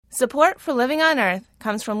Support for Living on Earth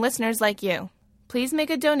comes from listeners like you. Please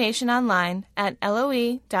make a donation online at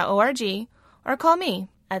loe.org or call me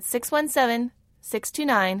at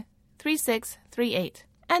 617-629-3638.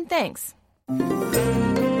 And thanks.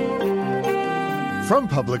 From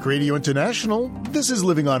Public Radio International, this is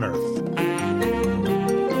Living on Earth.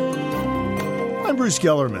 I'm Bruce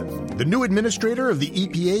Gellerman. The new administrator of the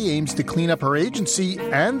EPA aims to clean up her agency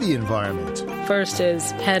and the environment. First,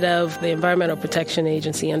 as head of the Environmental Protection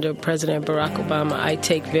Agency under President Barack Obama, I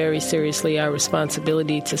take very seriously our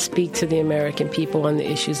responsibility to speak to the American people on the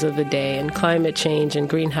issues of the day, and climate change and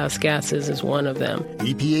greenhouse gases is one of them.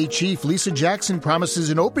 EPA Chief Lisa Jackson promises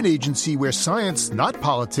an open agency where science, not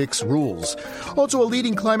politics, rules. Also, a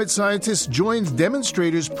leading climate scientist joins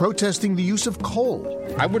demonstrators protesting the use of coal.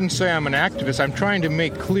 I wouldn't say I'm an activist. I'm trying to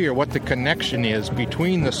make clear what the connection is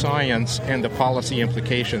between the science and the policy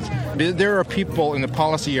implications. There are people in the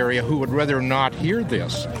policy area who would rather not hear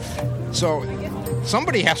this. So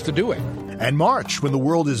somebody has to do it. And March, when the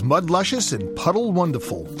world is mud luscious and puddle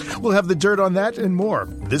wonderful. We'll have the dirt on that and more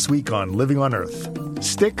this week on Living on Earth.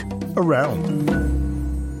 Stick around.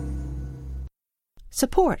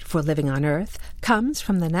 Support for Living on Earth comes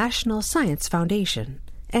from the National Science Foundation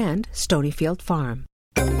and Stonyfield Farm.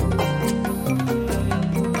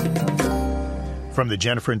 From the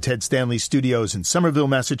Jennifer and Ted Stanley studios in Somerville,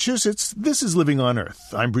 Massachusetts, this is Living on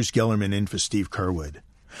Earth. I'm Bruce Gellerman in for Steve Curwood.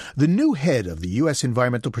 The new head of the U.S.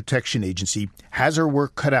 Environmental Protection Agency has her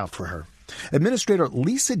work cut out for her. Administrator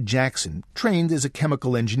Lisa Jackson trained as a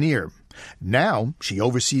chemical engineer. Now she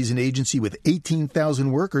oversees an agency with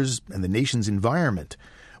 18,000 workers and the nation's environment.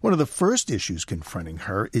 One of the first issues confronting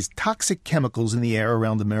her is toxic chemicals in the air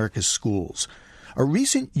around America's schools. A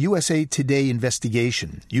recent USA Today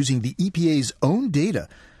investigation using the EPA's own data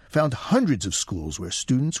found hundreds of schools where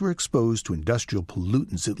students were exposed to industrial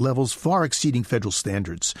pollutants at levels far exceeding federal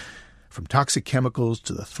standards. From toxic chemicals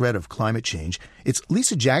to the threat of climate change, it's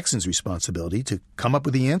Lisa Jackson's responsibility to come up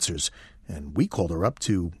with the answers. And we called her up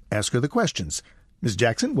to ask her the questions. Ms.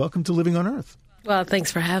 Jackson, welcome to Living on Earth. Well,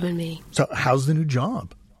 thanks for having me. So how's the new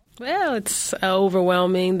job? Well, it's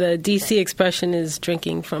overwhelming. The D.C. expression is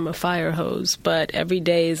drinking from a fire hose, but every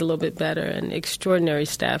day is a little bit better. And extraordinary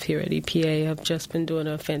staff here at EPA have just been doing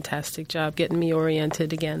a fantastic job getting me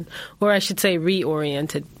oriented again, or I should say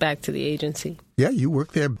reoriented back to the agency. Yeah, you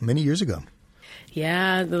worked there many years ago.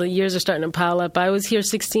 Yeah, the years are starting to pile up. I was here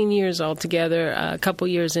 16 years altogether, a couple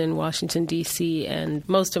years in Washington, D.C., and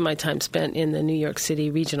most of my time spent in the New York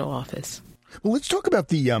City regional office. Well, let's talk about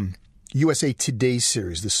the USA Today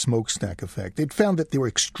series, the smokestack effect. It found that there were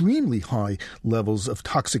extremely high levels of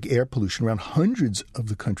toxic air pollution around hundreds of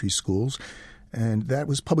the country's schools, and that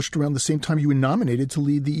was published around the same time you were nominated to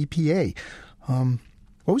lead the EPA.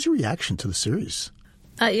 What was your reaction to the series?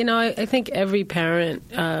 I think every parent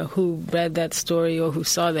who read that story or who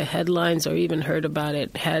saw the headlines or even heard about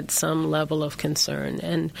it had some level of concern.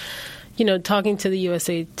 And talking to the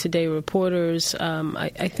USA Today reporters,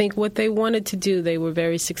 I think what they wanted to do, they were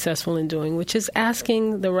very successful in doing, which is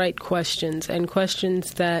asking the right questions, and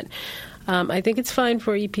questions that I think it's fine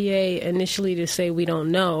for EPA initially to say we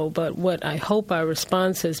don't know, but what I hope our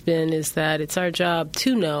response has been is that it's our job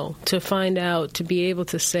to know, to find out, to be able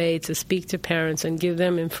to say, to speak to parents and give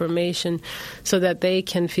them information so that they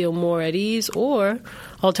can feel more at ease, or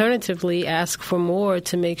alternatively ask for more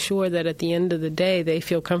to make sure that at the end of the day they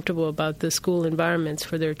feel comfortable about the school environments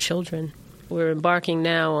for their children. We're embarking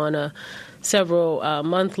now on a several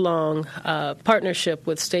month-long partnership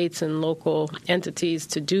with states and local entities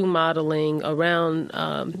to do modeling around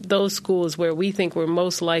those schools where we think we're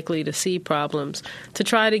most likely to see problems, to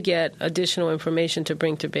try to get additional information to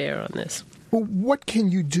bring to bear on this. Well, what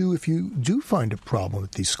can you do if you do find a problem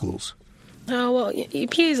at these schools? Well,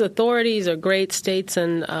 EPA's authorities are great, states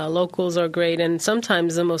and locals are great, and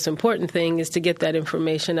sometimes the most important thing is to get that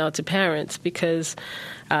information out to parents, because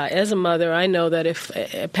as a mother, I know that if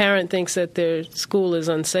a parent thinks that their school is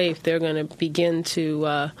unsafe, they're going to begin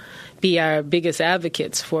to be our biggest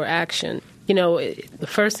advocates for action. The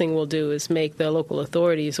first thing we'll do is make the local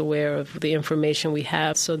authorities aware of the information we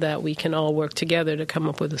have so that we can all work together to come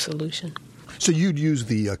up with a solution. So you'd use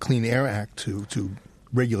the Clean Air Act to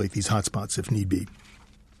regulate these hotspots if need be?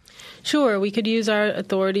 Sure. We could use our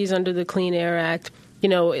authorities under the Clean Air Act.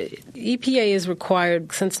 EPA is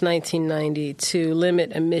required since 1990 to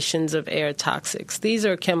limit emissions of air toxics. These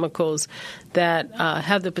are chemicals that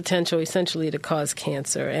have the potential essentially to cause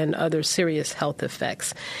cancer and other serious health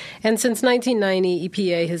effects. And since 1990,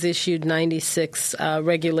 EPA has issued 96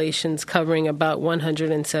 regulations covering about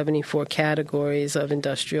 174 categories of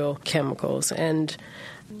industrial chemicals. And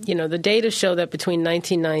The data show that between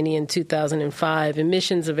 1990 and 2005,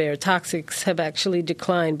 emissions of air toxics have actually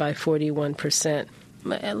declined by 41%,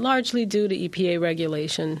 largely due to EPA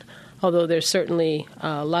regulation, although there's certainly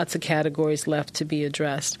lots of categories left to be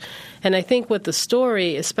addressed. And I think what the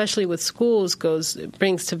story, especially with schools,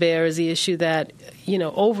 brings to bear is the issue that,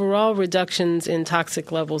 overall reductions in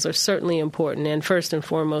toxic levels are certainly important. And first and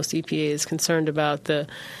foremost, EPA is concerned about the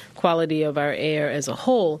quality of our air as a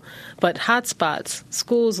whole. But hotspots,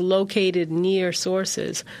 schools located near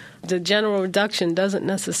sources, the general reduction doesn't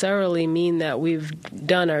necessarily mean that we've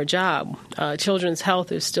done our job. Children's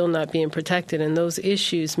health is still not being protected, and those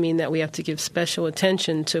issues mean that we have to give special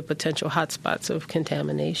attention to potential hotspots of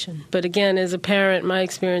contamination. But again, as a parent, my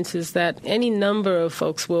experience is that any number of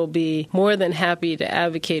folks will be more than happy to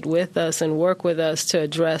advocate with us and work with us to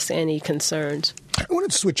address any concerns. I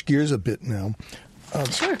want to switch gears a bit now.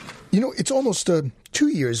 Sure. It's almost 2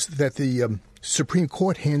 years that the Supreme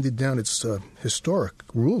Court handed down its historic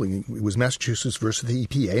ruling. It was Massachusetts versus the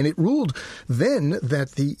EPA, and it ruled then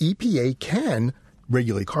that the EPA can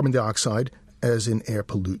regulate carbon dioxide as an air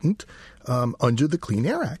pollutant under the Clean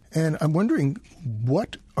Air Act. And I'm wondering,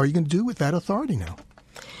 what are you going to do with that authority now?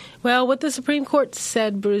 Well, what the Supreme Court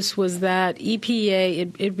said, Bruce, was that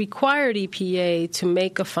EPA, it required EPA to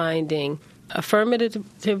make a finding,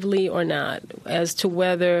 affirmatively or not, as to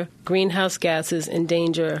whether greenhouse gases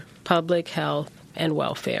endanger public health and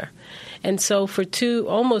welfare. And so for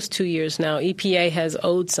almost 2 years now, EPA has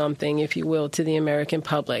owed something, if you will, to the American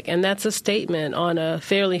public. And that's a statement on a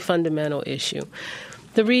fairly fundamental issue.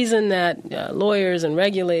 The reason that lawyers and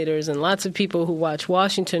regulators and lots of people who watch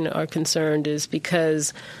Washington are concerned is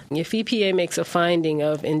because if EPA makes a finding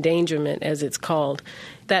of endangerment, as it's called,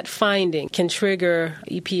 that finding can trigger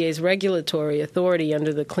EPA's regulatory authority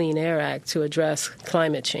under the Clean Air Act to address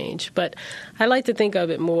climate change. But I like to think of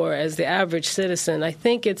it more as the average citizen. I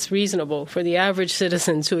think it's reasonable for the average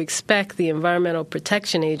citizen to expect the Environmental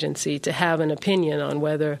Protection Agency to have an opinion on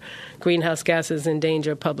whether greenhouse gases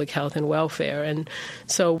endanger public health and welfare. And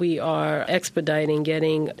so we are expediting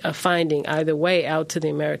getting a finding either way out to the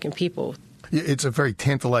American people. It's a very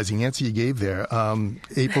tantalizing answer you gave there.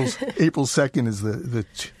 April 2nd is the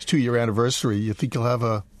 2-year anniversary. You think you'll have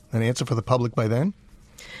an answer for the public by then?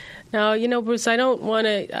 Now, Bruce, I don't want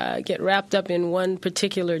to get wrapped up in one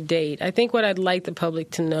particular date. I think what I'd like the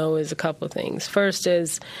public to know is a couple of things. First,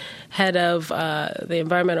 as head of the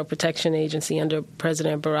Environmental Protection Agency under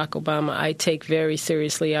President Barack Obama, I take very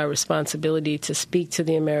seriously our responsibility to speak to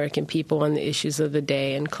the American people on the issues of the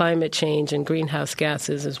day, and climate change and greenhouse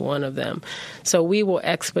gases is one of them. So we will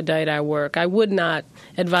expedite our work. I would not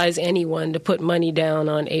advise anyone to put money down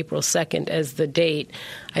on April 2nd as the date.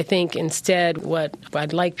 I think instead what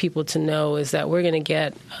I'd like people to know is that we're going to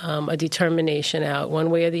get a determination out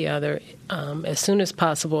one way or the other as soon as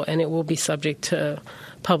possible, and it will be subject to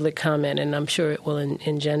public comment, and I'm sure it will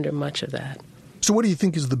engender much of that. So what do you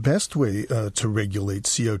think is the best way to regulate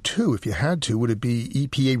CO2 if you had to? Would it be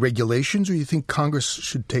EPA regulations, or do you think Congress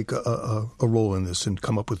should take a role in this and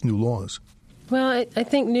come up with new laws? Well, I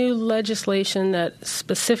think new legislation that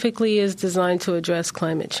specifically is designed to address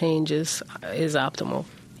climate change is optimal.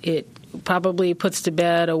 It probably puts to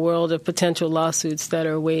bed a world of potential lawsuits that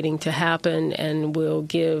are waiting to happen and will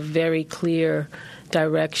give very clear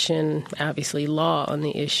direction, obviously law, on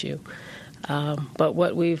the issue. But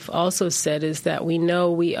what we've also said is that we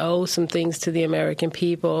know we owe some things to the American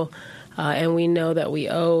people, and we know that we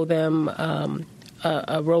owe them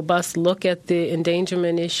a robust look at the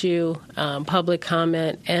endangerment issue, public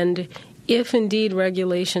comment, and if indeed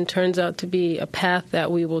regulation turns out to be a path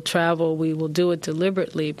that we will travel, we will do it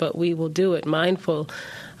deliberately, but we will do it mindful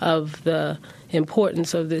of the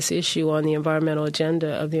importance of this issue on the environmental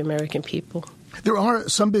agenda of the American people. There are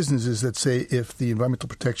some businesses that say if the Environmental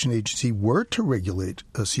Protection Agency were to regulate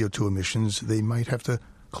CO2 emissions, they might have to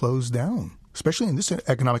close down, especially in this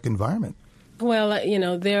economic environment.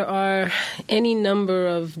 Well, there are any number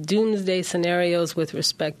of doomsday scenarios with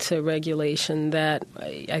respect to regulation that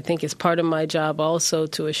I think is part of my job also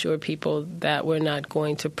to assure people that we're not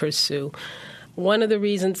going to pursue. One of the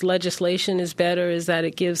reasons legislation is better is that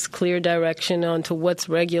it gives clear direction onto what's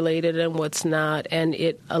regulated and what's not, and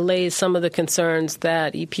it allays some of the concerns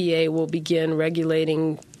that EPA will begin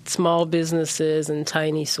regulating small businesses and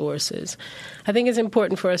tiny sources. I think it's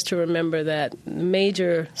important for us to remember that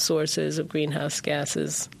major sources of greenhouse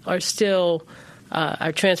gases are still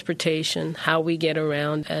our transportation, how we get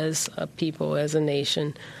around as a people, as a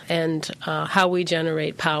nation, and how we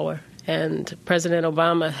generate power. And President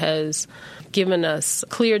Obama has given us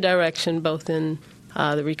clear direction both in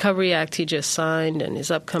the Recovery Act he just signed and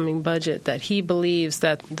his upcoming budget, that he believes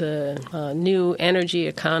that the new energy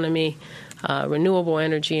economy, renewable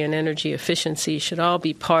energy and energy efficiency should all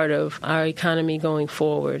be part of our economy going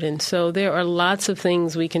forward. And so there are lots of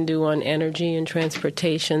things we can do on energy and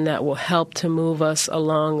transportation that will help to move us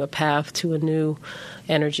along a path to a new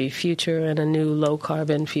energy future and a new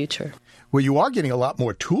low-carbon future. Well, you are getting a lot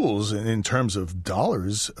more tools in terms of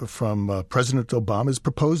dollars from President Obama's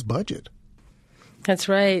proposed budget. That's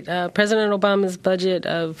right. President Obama's budget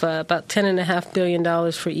of about $10.5 billion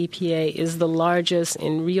for EPA is the largest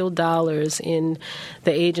in real dollars in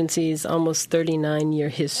the agency's almost 39-year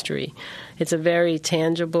history. It's a very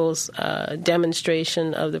tangible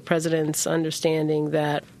demonstration of the president's understanding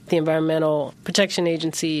that the Environmental Protection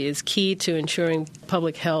Agency is key to ensuring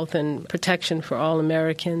public health and protection for all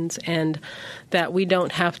Americans, and that we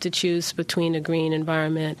don't have to choose between a green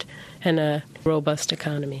environment and a robust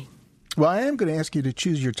economy. Well, I am going to ask you to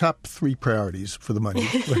choose your top 3 priorities for the money.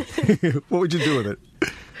 What would you do with it?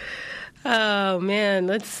 Oh, man,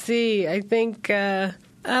 let's see. I think I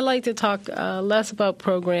like to talk less about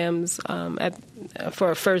programs for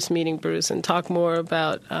our first meeting, Bruce, and talk more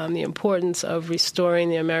about the importance of restoring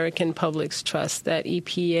the American public's trust that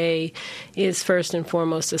EPA is first and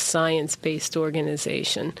foremost a science-based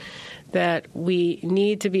organization, that we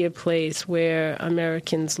need to be a place where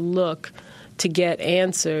Americans look to get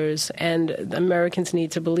answers, and Americans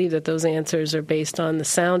need to believe that those answers are based on the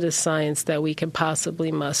soundest science that we can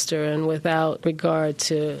possibly muster, and without regard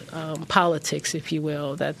to politics, if you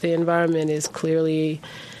will, that the environment is clearly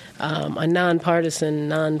a nonpartisan,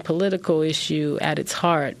 non-political issue at its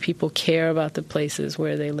heart. People care about the places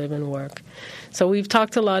where they live and work. So we've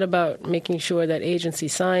talked a lot about making sure that agency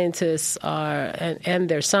scientists are and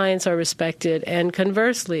their science are respected, and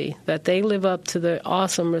conversely, that they live up to the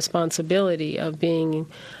awesome responsibility of being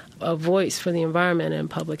a voice for the environment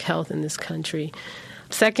and public health in this country.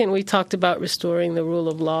 Second, we talked about restoring the rule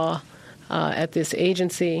of law at this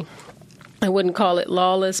agency. I wouldn't call it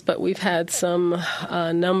lawless, but we've had some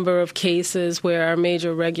number of cases where our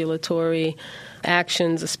major regulatory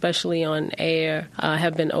actions, especially on air,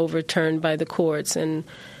 have been overturned by the courts. And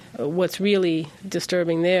what's really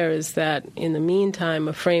disturbing there is that in the meantime,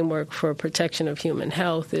 a framework for protection of human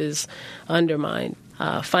health is undermined.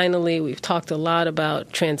 Finally, we've talked a lot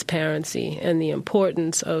about transparency and the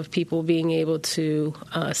importance of people being able to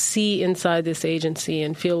see inside this agency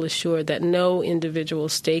and feel assured that no individual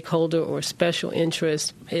stakeholder or special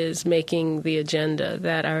interest is making the agenda,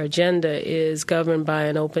 that our agenda is governed by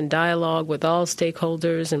an open dialogue with all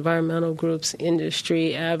stakeholders, environmental groups,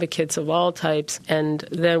 industry, advocates of all types, and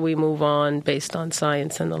then we move on based on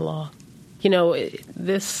science and the law. You know,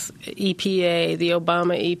 this EPA, the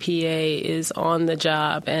Obama EPA, is on the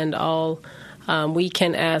job, and all we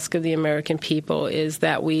can ask of the American people is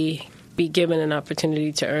that we be given an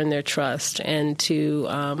opportunity to earn their trust and to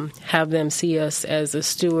have them see us as a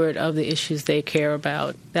steward of the issues they care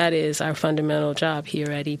about. That is our fundamental job here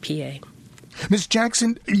at EPA. Ms.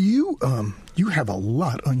 Jackson, you have a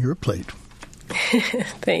lot on your plate.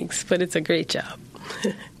 Thanks, but it's a great job.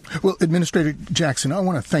 Well, Administrator Jackson, I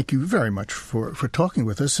want to thank you very much for talking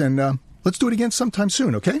with us, and let's do it again sometime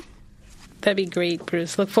soon, okay? That'd be great,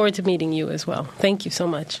 Bruce. Look forward to meeting you as well. Thank you so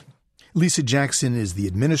much. Lisa Jackson is the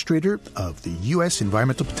administrator of the U.S.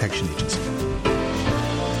 Environmental Protection Agency.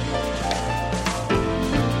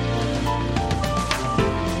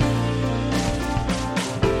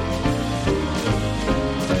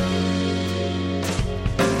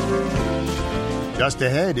 Just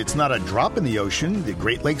ahead, it's not a drop in the ocean. The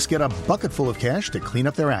Great Lakes get a bucket full of cash to clean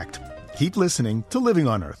up their act. Keep listening to Living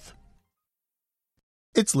on Earth.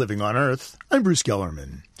 It's Living on Earth. I'm Bruce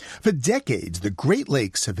Gellerman. For decades, the Great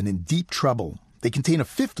Lakes have been in deep trouble. They contain a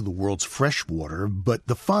fifth of the world's fresh water, but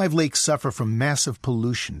the 5 lakes suffer from massive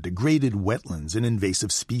pollution, degraded wetlands, and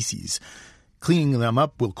invasive species. Cleaning them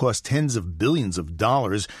up will cost tens of billions of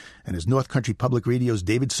dollars, and as North Country Public Radio's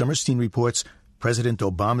David Summerstein reports, President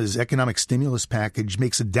Obama's economic stimulus package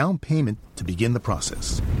makes a down payment to begin the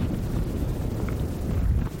process.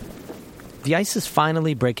 The ice is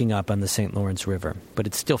finally breaking up on the St. Lawrence River, but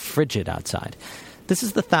it's still frigid outside. This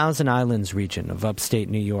is the Thousand Islands region of upstate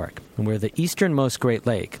New York, where the easternmost Great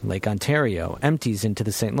Lake, Lake Ontario, empties into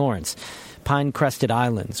the St. Lawrence. Pine-crested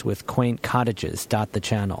islands with quaint cottages dot the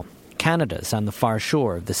channel. Canada's on the far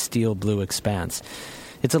shore of the steel blue expanse.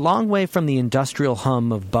 It's a long way from the industrial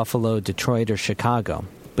hum of Buffalo, Detroit, or Chicago.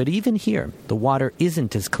 But even here, the water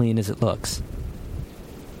isn't as clean as it looks.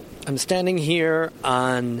 I'm standing here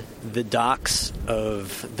on the docks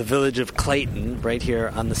of the village of Clayton, right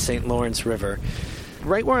here on the St. Lawrence River.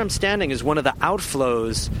 Right where I'm standing is one of the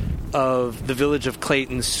outflows of the village of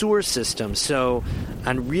Clayton's sewer system. So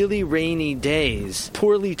on really rainy days,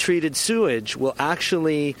 poorly treated sewage will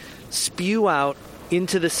actually spew out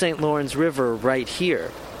into the St. Lawrence River right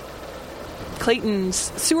here. Clayton's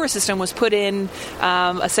sewer system was put in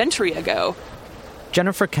a century ago.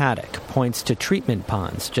 Jennifer Caddick points to treatment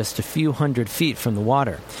ponds just a few hundred feet from the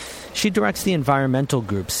water. She directs the environmental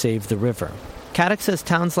group Save the River. Caddick says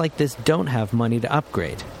towns like this don't have money to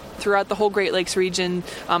upgrade. Throughout the whole Great Lakes region,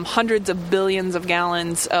 hundreds of billions of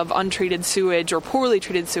gallons of untreated sewage or poorly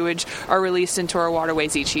treated sewage are released into our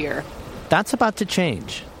waterways each year. That's about to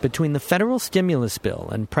change. Between the federal stimulus bill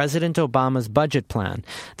and President Obama's budget plan,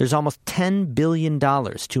 there's almost $10 billion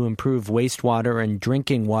to improve wastewater and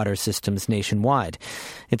drinking water systems nationwide.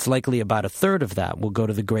 It's likely about a third of that will go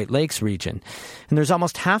to the Great Lakes region. And there's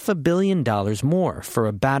almost $500 million more for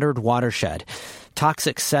a battered watershed.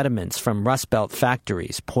 Toxic sediments from Rust Belt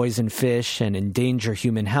factories poison fish and endanger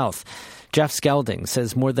human health. Jeff Skelding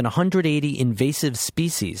says more than 180 invasive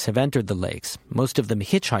species have entered the lakes, most of them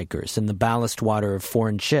hitchhikers in the ballast water of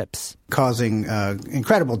foreign ships. Causing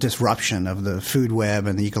incredible disruption of the food web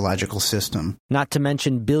and the ecological system. Not to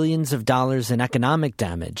mention billions of dollars in economic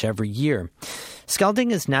damage every year.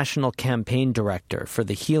 Skelding is national campaign director for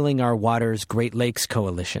the Healing Our Waters Great Lakes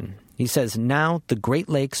Coalition. He says now the Great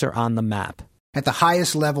Lakes are on the map. At the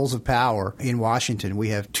highest levels of power in Washington, we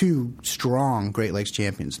have two strong Great Lakes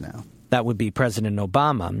champions now. That would be President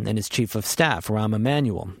Obama and his chief of staff, Rahm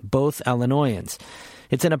Emanuel, both Illinoisans.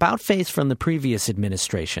 It's an about-face from the previous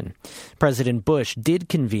administration. President Bush did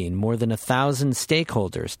convene more than 1,000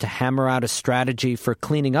 stakeholders to hammer out a strategy for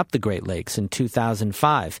cleaning up the Great Lakes in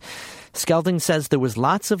 2005. Skelding says there was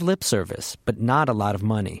lots of lip service, but not a lot of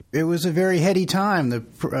money. It was a very heady time.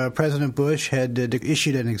 President Bush had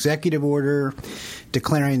issued an executive order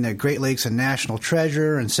declaring the Great Lakes a national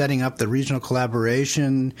treasure and setting up the regional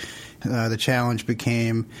collaboration. The challenge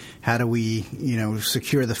became, how do we,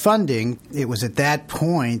 secure the funding? It was at that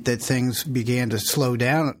point that things began to slow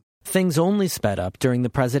down. Things only sped up during the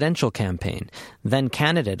presidential campaign. Then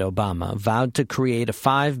candidate Obama vowed to create a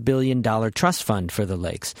 $5 billion trust fund for the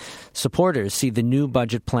lakes. Supporters see the new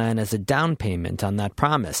budget plan as a down payment on that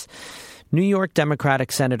promise. New York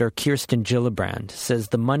Democratic Senator Kirsten Gillibrand says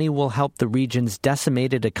the money will help the region's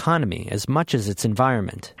decimated economy as much as its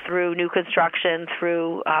environment. Through new construction,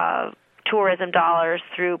 through tourism dollars,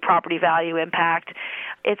 through property value impact,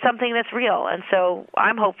 it's something that's real. And so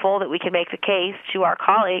I'm hopeful that we can make the case to our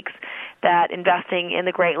colleagues that investing in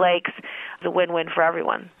the Great Lakes is a win-win for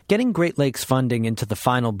everyone. Getting Great Lakes funding into the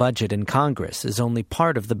final budget in Congress is only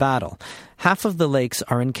part of the battle. Half of the lakes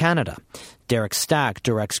are in Canada. Derek Stack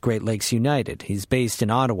directs Great Lakes United. He's based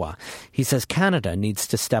in Ottawa. He says Canada needs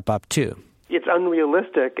to step up too. It's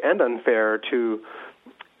unrealistic and unfair to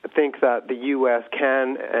think that the U.S.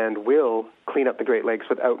 can and will clean up the Great Lakes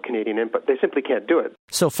without Canadian input. They simply can't do it.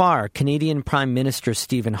 So far, Canadian Prime Minister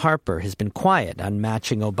Stephen Harper has been quiet on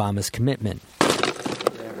matching Obama's commitment.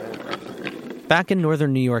 Back in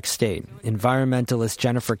northern New York State, environmentalist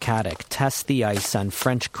Jennifer Caddick tests the ice on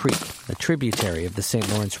French Creek, a tributary of the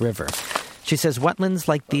St. Lawrence River. She says wetlands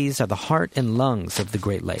like these are the heart and lungs of the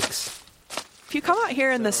Great Lakes. If you come out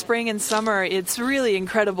here in the spring and summer, it's really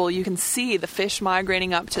incredible. You can see the fish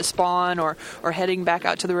migrating up to spawn or heading back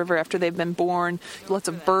out to the river after they've been born. Lots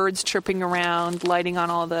of birds chirping around, lighting on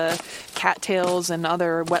all the cattails and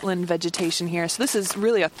other wetland vegetation here. So this is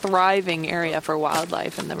really a thriving area for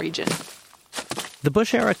wildlife in the region. The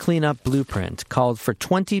Bush-era cleanup blueprint called for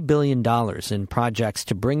 $20 billion in projects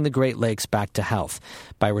to bring the Great Lakes back to health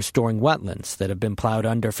by restoring wetlands that have been plowed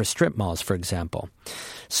under for strip malls, for example.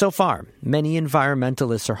 So far, many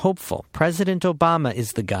environmentalists are hopeful President Obama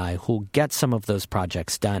is the guy who'll get some of those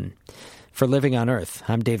projects done. For Living on Earth,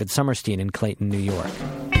 I'm David Summerstein in Clayton, New York.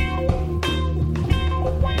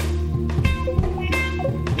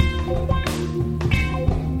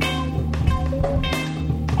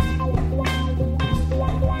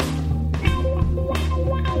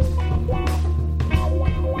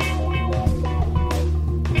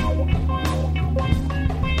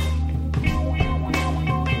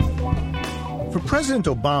 For President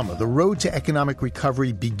Obama, the road to economic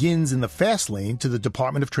recovery begins in the fast lane to the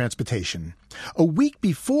Department of Transportation. A week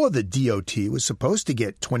before the DOT was supposed to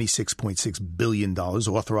get $26.6 billion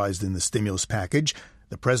authorized in the stimulus package,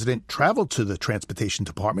 the president traveled to the Transportation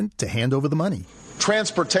Department to hand over the money.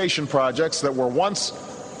 Transportation projects that were once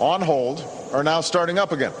on hold are now starting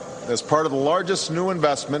up again as part of the largest new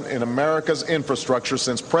investment in America's infrastructure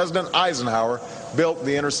since President Eisenhower built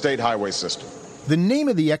the interstate highway system. The name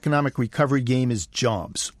of the economic recovery game is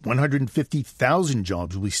jobs. 150,000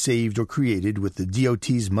 jobs will be saved or created with the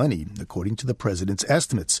DOT's money, according to the president's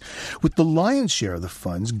estimates, with the lion's share of the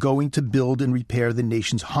funds going to build and repair the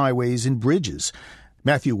nation's highways and bridges.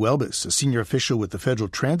 Matthew Welbus, a senior official with the Federal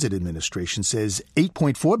Transit Administration, says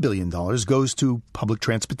 $8.4 billion goes to public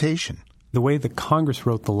transportation. The way the Congress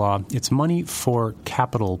wrote the law, it's money for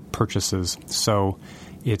capital purchases. So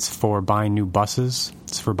it's for buying new buses,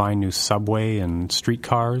 it's for buying new subway and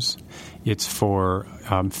streetcars, it's for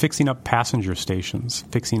fixing up passenger stations,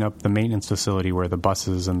 fixing up the maintenance facility where the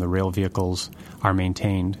buses and the rail vehicles are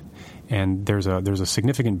maintained. And there's a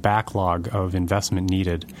significant backlog of investment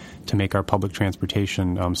needed to make our public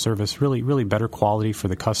transportation service really better quality for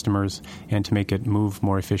the customers and to make it move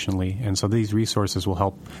more efficiently. And so these resources will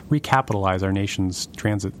help recapitalize our nation's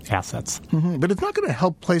transit assets. Mm-hmm. But it's not going to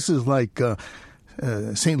help places like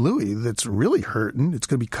St. Louis that's really hurting. It's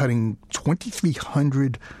going to be cutting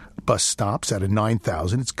 2,300 bus stops out of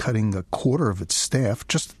 9,000. It's cutting a quarter of its staff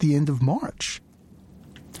just at the end of March.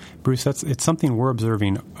 Bruce, it's something we're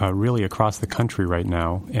observing really across the country right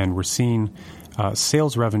now, and we're seeing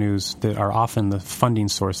sales revenues that are often the funding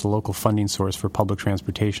source, the local funding source for public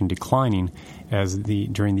transportation, declining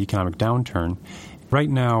during the economic downturn. Right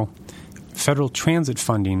now, federal transit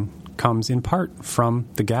funding comes in part from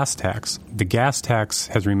the gas tax. The gas tax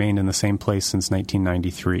has remained in the same place since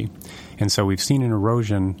 1993. And so we've seen an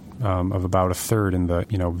erosion of about a third in the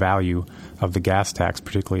value of the gas tax,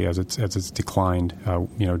 particularly as it's declined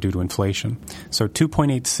due to inflation. So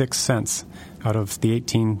 2.86 cents out of the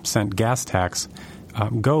 18-cent gas tax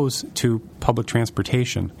goes to public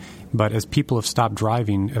transportation. But as people have stopped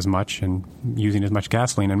driving as much and using as much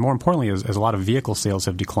gasoline, and more importantly, as a lot of vehicle sales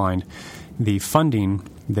have declined, the funding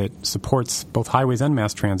that supports both highways and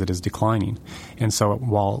mass transit is declining. And so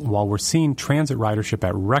while we're seeing transit ridership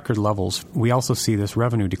at record levels, we also see this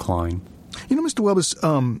revenue decline. Mr.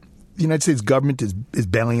 Welbus, the United States government is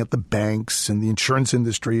bailing out the banks and the insurance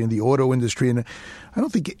industry and the auto industry, and I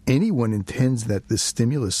don't think anyone intends that this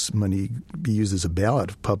stimulus money be used as a bailout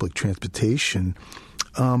of public transportation.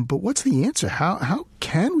 But what's the answer? How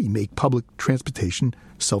can we make public transportation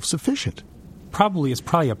self-sufficient? It's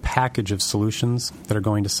probably a package of solutions that are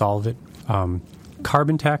going to solve it.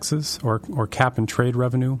 Carbon taxes or cap and trade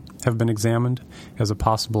revenue have been examined as a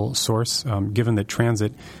possible source, given that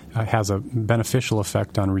transit has a beneficial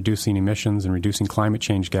effect on reducing emissions and reducing climate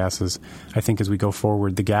change gases. I think as we go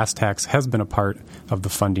forward, the gas tax has been a part of the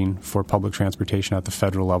funding for public transportation at the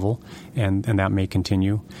federal level, and that may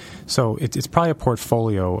continue. So it's probably a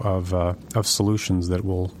portfolio of solutions that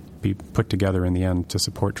will be put together in the end to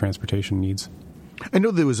support transportation needs. I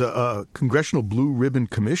know there was a Congressional Blue Ribbon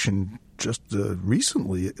Commission just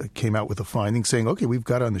recently came out with a finding saying, okay, we've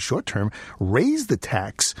got to, on the short term, raise the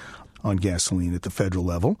tax on gasoline at the federal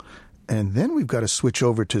level, and then we've got to switch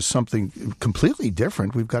over to something completely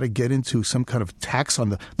different. We've got to get into some kind of tax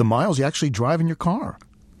on the miles you actually drive in your car.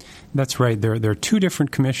 That's right. There are two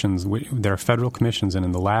different commissions. There are federal commissions, and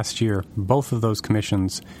in the last year, both of those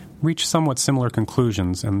commissions reached somewhat similar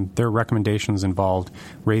conclusions, and their recommendations involved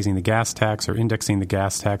raising the gas tax or indexing the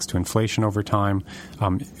gas tax to inflation over time,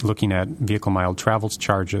 looking at vehicle mile travel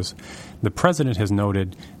charges. The president has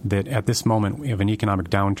noted that at this moment of an economic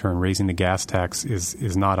downturn, raising the gas tax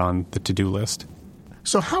is not on the to-do list.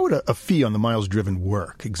 So how would a fee on the miles driven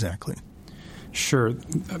work exactly? Sure.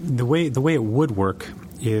 The way it would work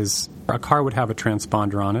is a car would have a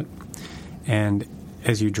transponder on it, and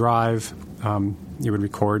as you drive, you would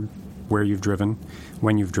record where you've driven,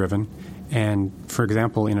 when you've driven. And, for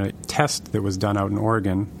example, in a test that was done out in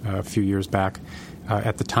Oregon a few years back,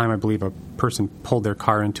 at the time I believe a person pulled their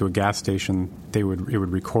car into a gas station, it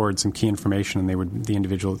would record some key information, and the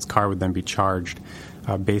individual's car would then be charged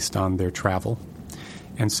based on their travel.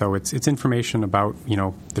 And so it's information about,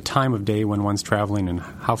 the time of day when one's traveling and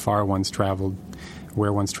how far one's traveled,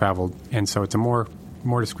 where one's traveled. And so it's a more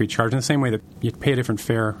discrete charge in the same way that you pay a different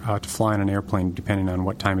fare to fly on an airplane depending on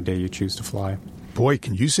what time of day you choose to fly. Boy,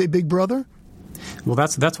 can you say Big Brother? Well,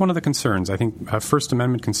 that's one of the concerns. I think First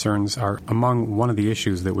Amendment concerns are among one of the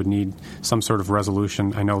issues that would need some sort of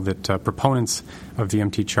resolution. I know that proponents of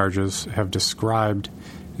VMT charges have described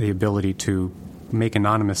the ability to make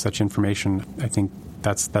anonymous such information. I think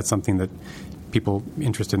that's something that people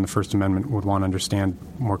interested in the First Amendment would want to understand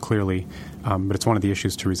more clearly, but it's one of the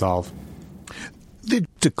issues to resolve. The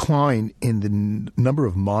decline in the number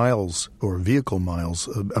of miles or vehicle miles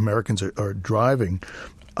Americans are driving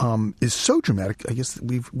is so dramatic. I guess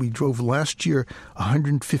we drove last year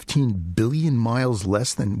 115 billion miles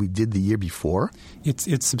less than we did the year before.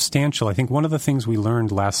 It's substantial. I think one of the things we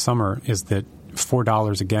learned last summer is that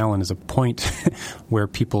 $4 a gallon is a point where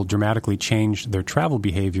people dramatically change their travel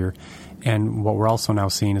behavior. And what we're also now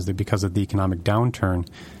seeing is that because of the economic downturn,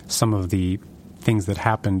 some of the things that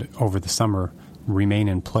happened over the summer remain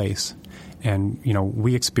in place. And,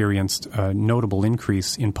 we experienced a notable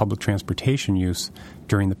increase in public transportation use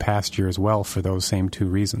during the past year as well for those same two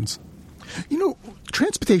reasons.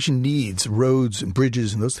 Transportation needs, roads and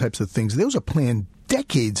bridges and those types of things, those are planned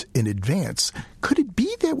decades in advance. Could it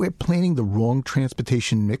be that we're planning the wrong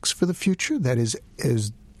transportation mix for the future? That is,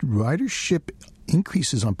 as ridership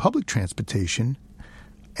increases on public transportation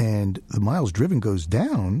and the miles driven goes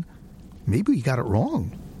down, maybe we got it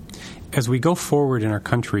wrong. As we go forward in our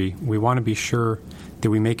country, we want to be sure that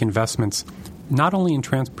we make investments not only in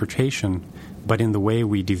transportation, but in the way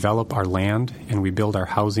we develop our land and we build our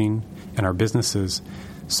housing and our businesses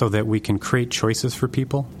so that we can create choices for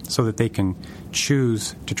people, so that they can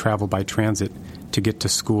choose to travel by transit to get to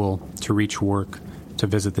school, to reach work, to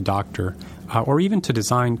visit the doctor, or even to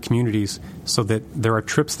design communities so that there are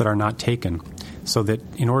trips that are not taken, so that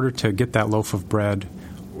in order to get that loaf of bread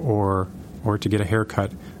or to get a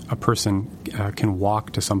haircut, a person can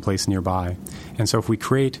walk to someplace nearby. And so if we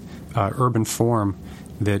create urban form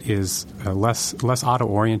that is less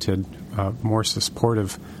auto-oriented, more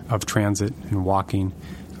supportive of transit and walking,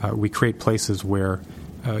 we create places where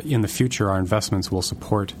in the future our investments will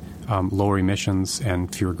support lower emissions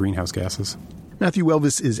and fewer greenhouse gases. Matthew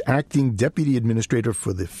Welvis is Acting Deputy Administrator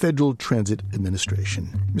for the Federal Transit Administration.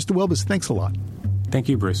 Mr. Welvis, thanks a lot. Thank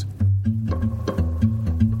you, Bruce.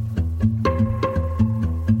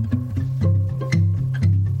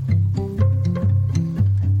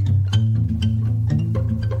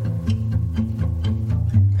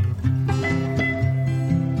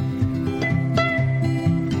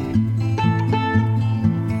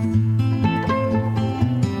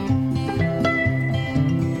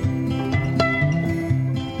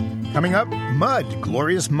 Coming up, mud,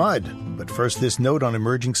 glorious mud. But first, this note on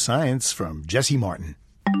emerging science from Jesse Martin.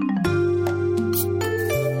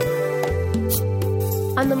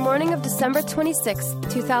 On the morning of December 26,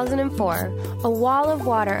 2004, a wall of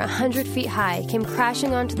water 100 feet high came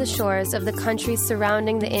crashing onto the shores of the countries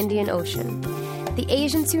surrounding the Indian Ocean. The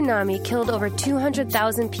Asian tsunami killed over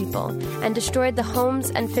 200,000 people and destroyed the homes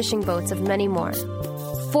and fishing boats of many more.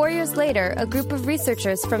 4 years later, a group of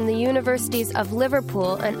researchers from the universities of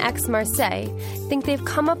Liverpool and Aix-Marseille think they've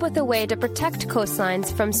come up with a way to protect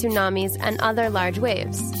coastlines from tsunamis and other large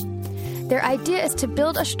waves. Their idea is to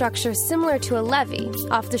build a structure similar to a levee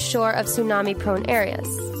off the shore of tsunami-prone areas.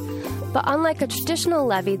 But unlike a traditional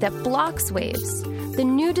levee that blocks waves, the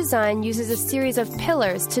new design uses a series of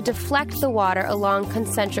pillars to deflect the water along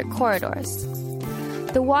concentric corridors.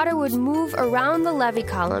 The water would move around the levee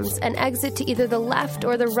columns and exit to either the left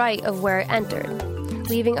or the right of where it entered,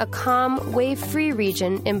 leaving a calm, wave-free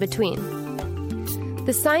region in between.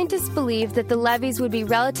 The scientists believed that the levees would be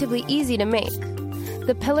relatively easy to make.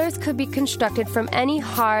 The pillars could be constructed from any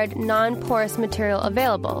hard, non-porous material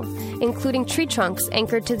available, including tree trunks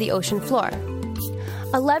anchored to the ocean floor.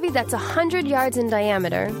 A levee that's 100 yards in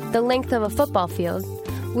diameter, the length of a football field,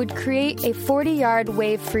 would create a 40-yard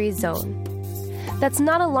wave-free zone. That's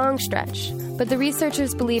not a long stretch, but the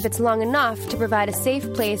researchers believe it's long enough to provide a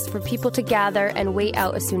safe place for people to gather and wait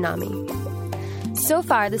out a tsunami. So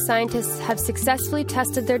far, the scientists have successfully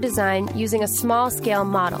tested their design using a small-scale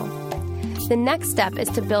model. The next step is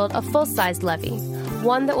to build a full-sized levee,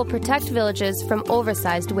 one that will protect villages from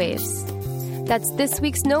oversized waves. That's this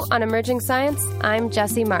week's Note on Emerging Science. I'm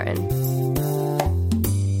Jesse Martin.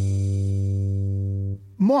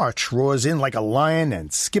 March roars in like a lion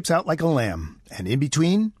and skips out like a lamb. And in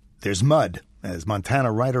between, there's mud, as Montana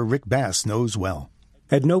writer Rick Bass knows well.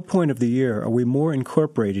 At no point of the year are we more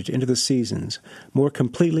incorporated into the seasons, more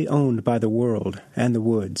completely owned by the world and the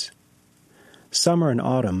woods. Summer and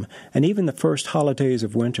autumn, and even the first holidays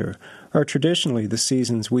of winter, are traditionally the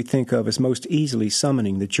seasons we think of as most easily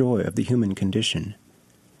summoning the joy of the human condition.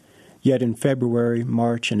 Yet in February,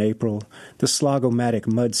 March, and April, the Slogomatic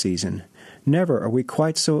mud season, never are we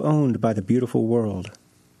quite so owned by the beautiful world.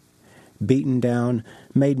 Beaten down,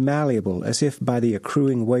 made malleable as if by the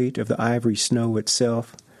accruing weight of the ivory snow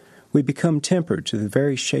itself, we become tempered to the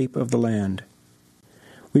very shape of the land.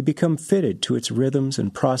 We become fitted to its rhythms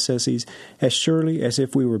and processes as surely as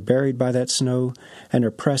if we were buried by that snow and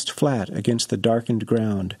are pressed flat against the darkened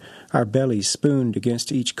ground, our bellies spooned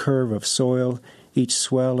against each curve of soil, each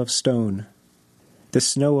swell of stone. The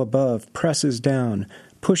snow above presses down,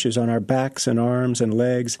 pushes on our backs and arms and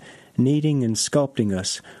legs, kneading and sculpting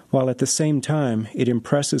us, while at the same time it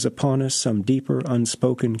impresses upon us some deeper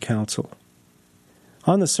unspoken counsel.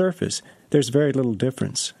 On the surface, there's very little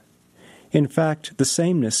difference. In fact, the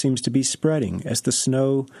sameness seems to be spreading as the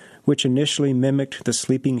snow, which initially mimicked the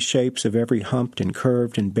sleeping shapes of every humped and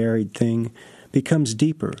curved and buried thing, becomes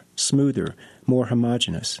deeper, smoother, more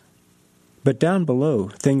homogeneous. But down below,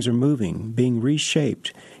 things are moving, being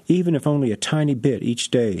reshaped, even if only a tiny bit each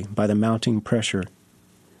day by the mounting pressure.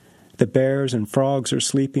 The bears and frogs are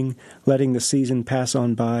sleeping, letting the season pass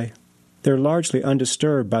on by. They're largely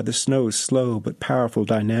undisturbed by the snow's slow but powerful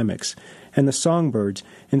dynamics, and the songbirds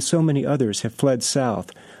and so many others have fled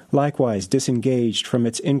south, likewise disengaged from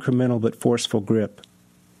its incremental but forceful grip.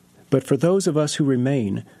 But for those of us who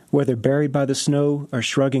remain, whether buried by the snow or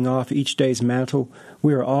shrugging off each day's mantle,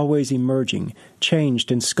 we are always emerging,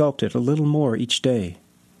 changed and sculpted a little more each day.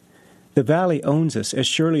 The valley owns us as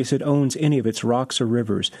surely as it owns any of its rocks or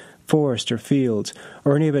rivers, forests or fields,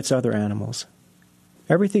 or any of its other animals.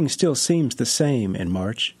 Everything still seems the same in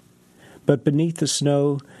March. But beneath the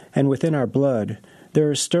snow and within our blood, there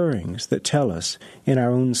are stirrings that tell us, in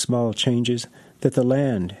our own small changes, that the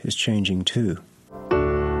land is changing too.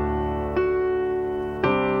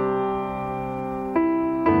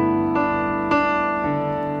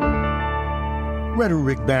 Writer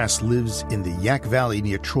Rick Bass lives in the Yak Valley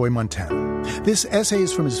near Troy, Montana. This essay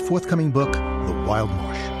is from his forthcoming book, The Wild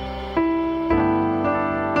Marsh.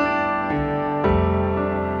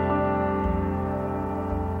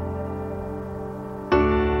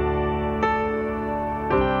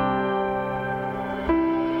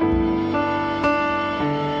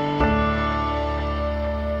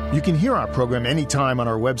 You can hear our program anytime on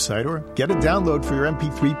our website or get a download for your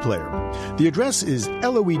MP3 player. The address is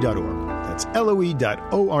LOE.org. That's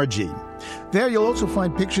LOE.org. There you'll also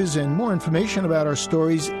find pictures and more information about our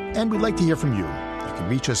stories, and we'd like to hear from you. You can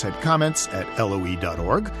reach us at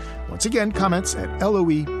comments@LOE.org. Once again,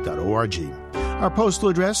 comments@LOE.org. Our postal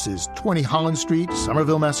address is 20 Holland Street,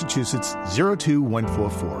 Somerville, Massachusetts,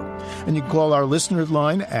 02144. And you can call our listener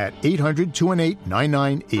line at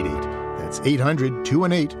 800-218-9988. That's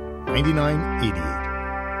 800-218-9988.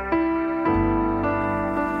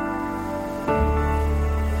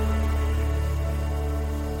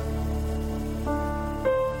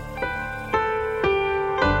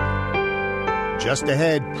 Just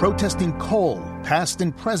ahead, protesting coal, past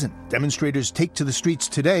and present. Demonstrators take to the streets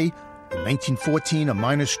today. In 1914, a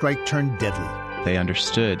miners' strike turned deadly. They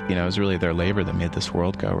understood, it was really their labor that made this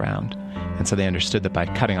world go round. And so they understood that by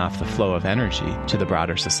cutting off the flow of energy to the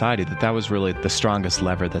broader society, that was really the strongest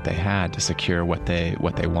lever that they had to secure what they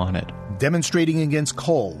wanted. Demonstrating against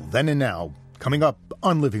coal, then and now, coming up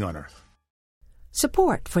on Living on Earth.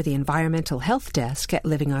 Support for the Environmental Health Desk at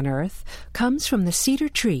Living on Earth comes from the Cedar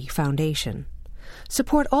Tree Foundation.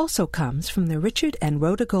 Support also comes from the Richard and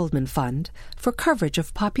Rhoda Goldman Fund for coverage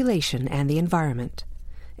of population and the environment,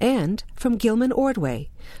 and from Gilman Ordway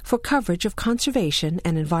for coverage of conservation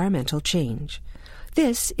and environmental change.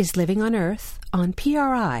 This is Living on Earth on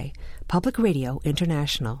PRI, Public Radio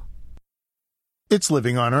International. It's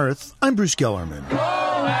Living on Earth. I'm Bruce Gellerman.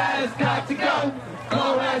 Coal has got to go.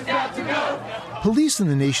 Coal has got to go. Police in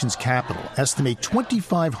the nation's capital estimate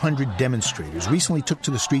 2,500 demonstrators recently took to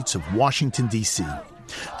the streets of Washington, D.C.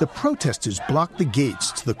 The protesters blocked the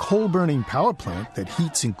gates to the coal-burning power plant that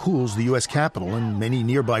heats and cools the U.S. Capitol and many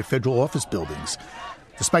nearby federal office buildings.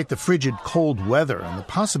 Despite the frigid, cold weather and the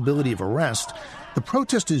possibility of arrest, the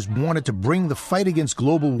protesters wanted to bring the fight against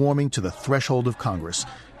global warming to the threshold of Congress.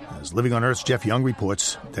 As Living on Earth's Jeff Young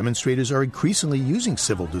reports, demonstrators are increasingly using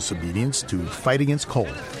civil disobedience to fight against coal.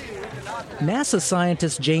 NASA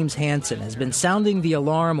scientist James Hansen has been sounding the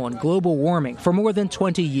alarm on global warming for more than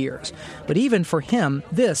 20 years. But even for him,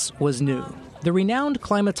 this was new. The renowned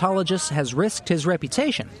climatologist has risked his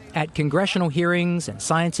reputation at congressional hearings and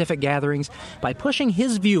scientific gatherings by pushing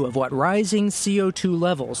his view of what rising CO2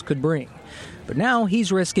 levels could bring. But now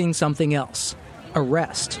he's risking something else: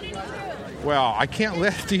 arrest. Well, I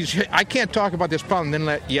can't talk about this problem and then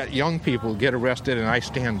let young people get arrested and I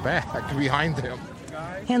stand back behind them.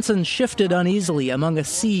 Hansen shifted uneasily among a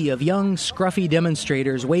sea of young, scruffy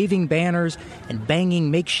demonstrators waving banners and banging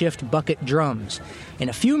makeshift bucket drums. In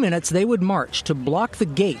a few minutes, they would march to block the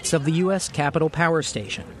gates of the U.S. Capitol Power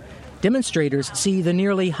Station. Demonstrators see the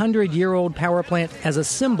nearly 100-year-old power plant as a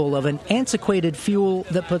symbol of an antiquated fuel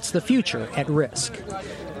that puts the future at risk.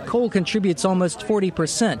 Coal contributes almost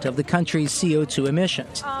 40% of the country's CO2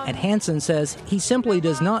 emissions, and Hansen says he simply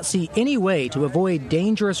does not see any way to avoid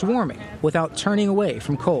dangerous warming without turning away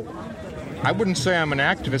from coal. I wouldn't say I'm an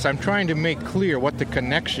activist. I'm trying to make clear what the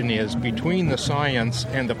connection is between the science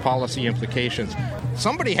and the policy implications.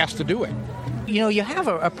 Somebody has to do it. you have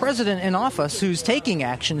a president in office who's taking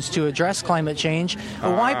actions to address climate change.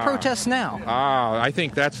 Why protest now? I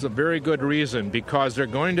think that's a very good reason, because they're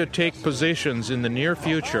going to take positions in the near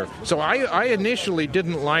future. So I initially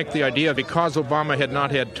didn't like the idea because Obama had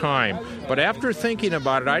not had time. But after thinking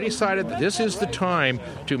about it, I decided that this is the time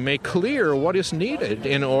to make clear what is needed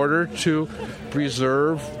in order to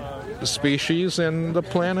preserve the species and the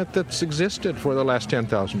planet that's existed for the last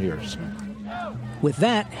 10,000 years. With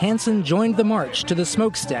that, Hansen joined the march to the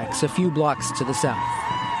smokestacks a few blocks to the south.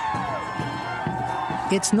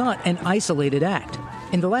 It's not an isolated act.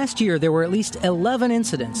 In the last year, there were at least 11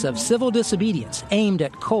 incidents of civil disobedience aimed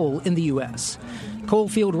at coal in the U.S.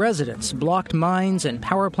 Coalfield residents blocked mines and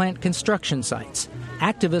power plant construction sites.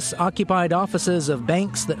 Activists occupied offices of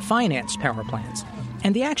banks that finance power plants.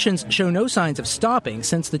 And the actions show no signs of stopping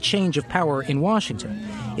since the change of power in Washington.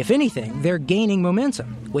 If anything, they're gaining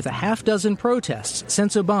momentum, with a half-dozen protests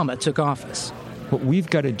since Obama took office. What we've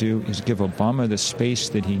got to do is give Obama the space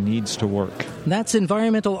that he needs to work. That's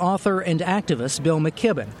environmental author and activist Bill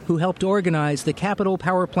McKibben, who helped organize the Capitol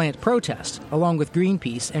Power Plant protest, along with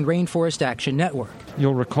Greenpeace and Rainforest Action Network.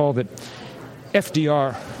 You'll recall that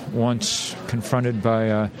FDR, once confronted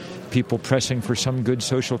by people pressing for some good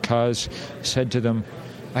social cause, said to them,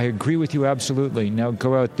 "I agree with you absolutely. Now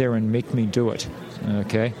go out there and make me do it."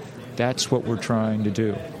 Okay? That's what we're trying to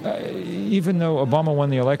do. Even though Obama won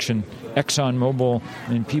the election, ExxonMobil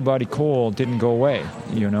and Peabody Coal didn't go away,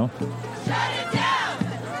 Shut it down!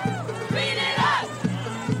 Clean it up!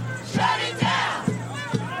 Shut it down!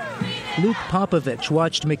 Luke Popovich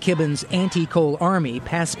watched McKibben's anti-coal army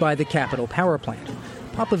pass by the Capitol Power Plant.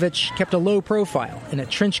 Popovich kept a low profile in a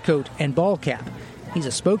trench coat and ball cap. He's a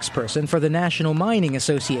spokesperson for the National Mining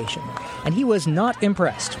Association, and he was not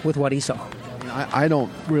impressed with what he saw. I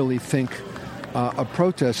don't really think a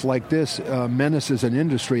protest like this menaces an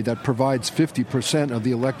industry that provides 50% of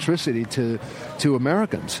the electricity to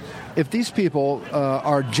Americans. If these people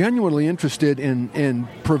are genuinely interested in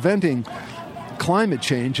preventing climate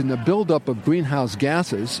change and the buildup of greenhouse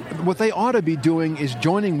gases, what they ought to be doing is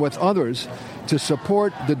joining with others to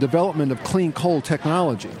support the development of clean coal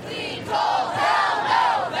technology. Clean coal,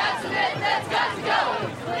 hell no! That's it, that's got to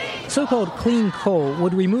go! So-called clean coal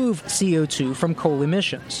would remove CO2 from coal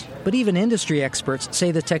emissions. But even industry experts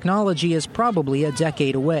say the technology is probably a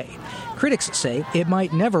decade away. Critics say it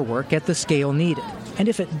might never work at the scale needed. And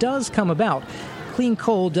if it does come about, clean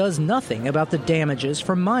coal does nothing about the damages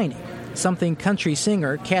from mining, something country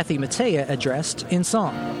singer Kathy Mattea addressed in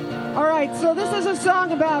song. All right, so this is a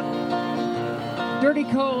song about dirty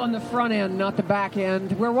coal on the front end, not the back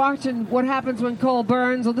end. We're watching what happens when coal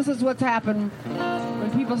burns. Well, this is what's happened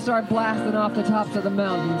when people start blasting off the tops of the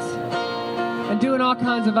mountains and doing all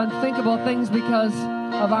kinds of unthinkable things because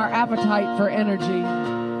of our appetite for energy.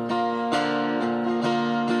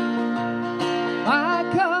 I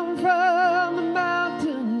come from the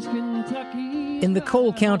mountains, Kentucky. In the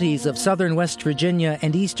coal counties of southern West Virginia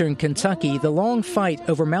and eastern Kentucky, the long fight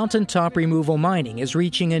over mountaintop removal mining is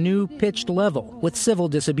reaching a new pitched level with civil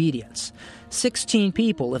disobedience. 16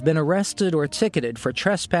 people have been arrested or ticketed for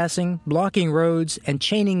trespassing, blocking roads, and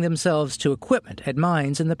chaining themselves to equipment at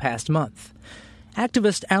mines in the past month.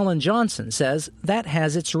 Activist Alan Johnson says that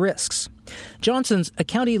has its risks. Johnson's a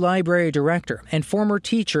county library director and former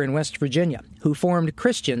teacher in West Virginia who formed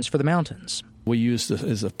Christians for the Mountains. We use this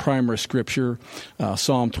as a primary scripture,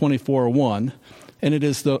 Psalm 24:1, and it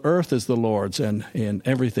is the earth is the Lord's and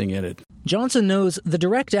everything in it. Johnson knows the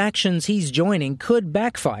direct actions he's joining could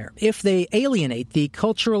backfire if they alienate the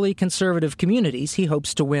culturally conservative communities he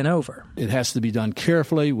hopes to win over. It has to be done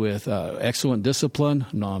carefully with excellent discipline,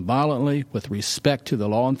 nonviolently, with respect to the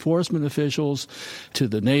law enforcement officials, to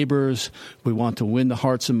the neighbors. We want to win the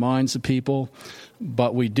hearts and minds of people.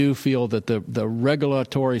 But we do feel that the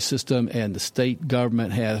regulatory system and the state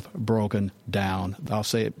government have broken down. I'll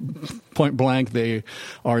say it point blank. They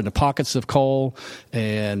are in the pockets of coal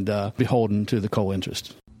and beholden to the coal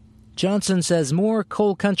interest. Johnson says more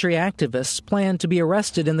coal country activists plan to be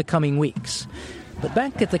arrested in the coming weeks. But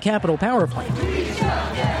back at the Capitol Power Plant,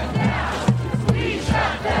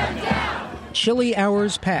 chilly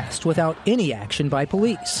hours passed without any action by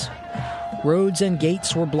police. Roads and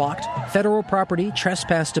gates were blocked, federal property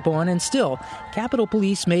trespassed upon, and still, Capitol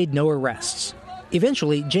Police made no arrests.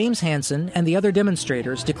 Eventually, James Hansen and the other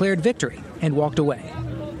demonstrators declared victory and walked away.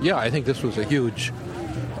 Yeah, I think this was a huge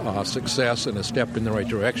success and a step in the right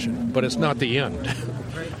direction, but it's not the end.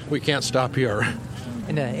 We can't stop here.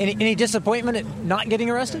 And any disappointment at not getting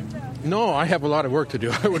arrested? No, I have a lot of work to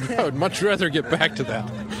do. I would much rather get back to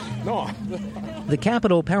that. No. The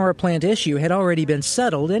Capitol power plant issue had already been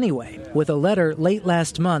settled anyway, with a letter late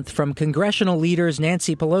last month from congressional leaders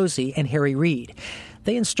Nancy Pelosi and Harry Reid.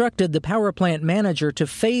 They instructed the power plant manager to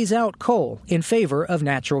phase out coal in favor of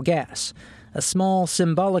natural gas. A small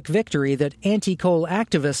symbolic victory that anti-coal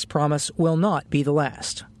activists promise will not be the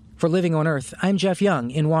last. For Living on Earth, I'm Jeff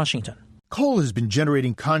Young in Washington. Coal has been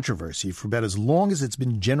generating controversy for about as long as it's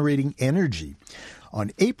been generating energy.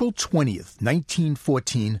 On April 20th,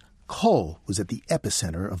 1914, coal was at the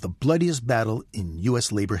epicenter of the bloodiest battle in U.S.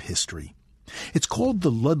 labor history. It's called the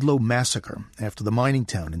Ludlow Massacre, after the mining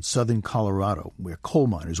town in southern Colorado, where coal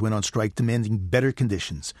miners went on strike demanding better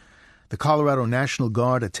conditions. The Colorado National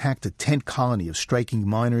Guard attacked a tent colony of striking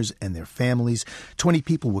miners and their families. 20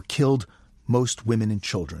 people were killed, most women and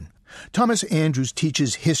children. Thomas Andrews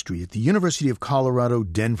teaches history at the University of Colorado,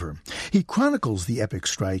 Denver. He chronicles the epic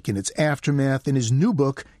strike and its aftermath in his new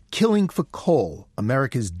book, Killing for Coal,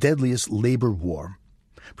 America's Deadliest Labor War.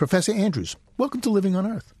 Professor Andrews, welcome to Living on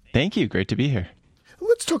Earth. Thank you. Great to be here.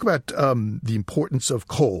 Let's talk about the importance of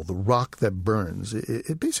coal, the rock that burns.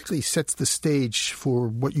 It basically sets the stage for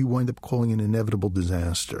what you wind up calling an inevitable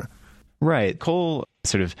disaster. Right. Coal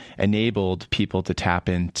sort of enabled people to tap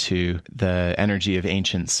into the energy of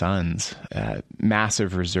ancient suns,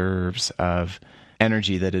 massive reserves of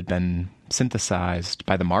energy that had been synthesized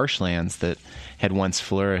by the marshlands that had once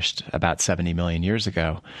flourished about 70 million years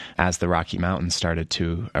ago as the Rocky Mountains started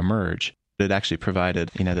to emerge. It actually provided,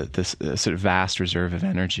 this sort of vast reserve of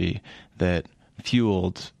energy that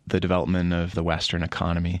fueled the development of the Western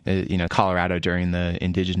economy. Colorado during the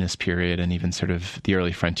indigenous period and even sort of the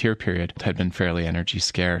early frontier period had been fairly energy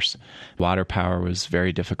scarce. Water power was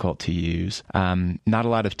very difficult to use. Not a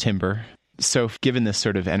lot of timber. So given this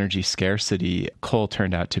sort of energy scarcity, coal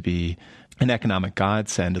turned out to be an economic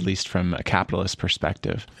godsend, at least from a capitalist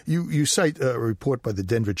perspective. You cite a report by the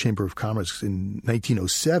Denver Chamber of Commerce in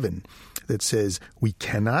 1907 that says we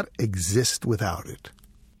cannot exist without it.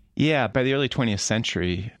 Yeah, by the early 20th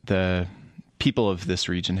century, the people of this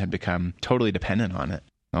region had become totally dependent on it.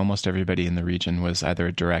 Almost everybody in the region was either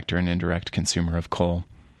a direct or an indirect consumer of coal.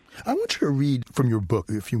 I want you to read from your book,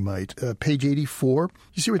 if you might, page 84.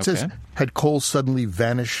 You see where it says, had coal suddenly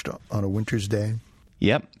vanished on a winter's day?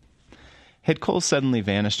 Yep. Had coal suddenly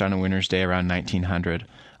vanished on a winter's day around 1900,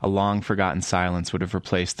 a long-forgotten silence would have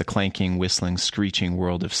replaced the clanking, whistling, screeching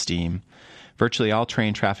world of steam. Virtually all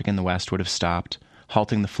train traffic in the West would have stopped,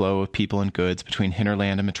 halting the flow of people and goods between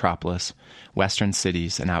hinterland and metropolis, western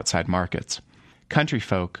cities, and outside markets. Country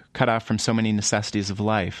folk, cut off from so many necessities of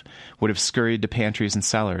life, would have scurried to pantries and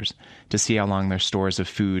cellars to see how long their stores of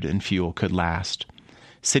food and fuel could last.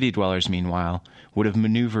 City dwellers, meanwhile, would have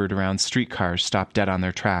maneuvered around streetcars stopped dead on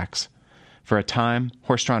their tracks. For a time,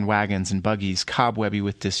 horse-drawn wagons and buggies, cobwebby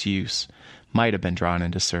with disuse, might have been drawn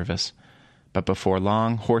into service. But before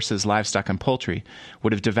long, horses, livestock, and poultry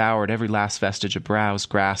would have devoured every last vestige of browse,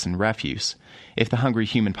 grass, and refuse, if the hungry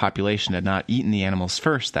human population had not eaten the animals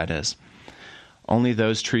first, that is. Only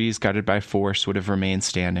those trees guarded by force would have remained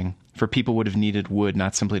standing, for people would have needed wood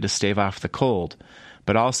not simply to stave off the cold,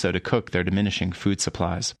 but also to cook their diminishing food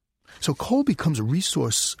supplies. So coal becomes a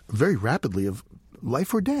resource very rapidly of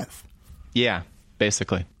life or death. Yeah,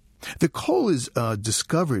 basically. The coal is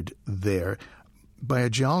discovered there by a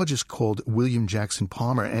geologist called William Jackson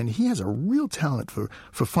Palmer, and he has a real talent for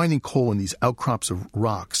finding coal in these outcrops of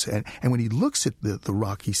rocks. And when he looks at the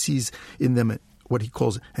rock, he sees in them what he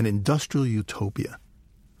calls an industrial utopia.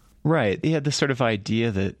 Right. He had this sort of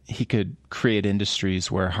idea that he could create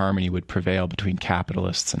industries where harmony would prevail between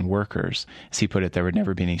capitalists and workers. As he put it, there would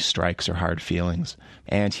never be any strikes or hard feelings.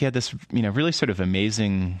 And he had this, really sort of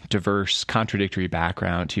amazing, diverse, contradictory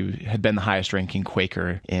background. He had been the highest-ranking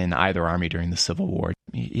Quaker in either army during the Civil War.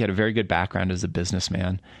 He had a very good background as a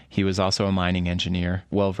businessman. He was also a mining engineer,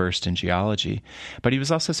 well-versed in geology. But he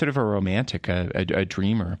was also sort of a romantic, a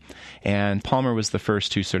dreamer. And Palmer was the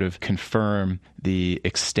first to sort of confirm the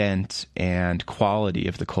extent and quality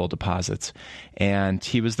of the coal deposits. And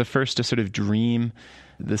he was the first to sort of dream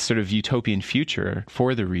this sort of utopian future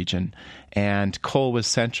for the region. And coal was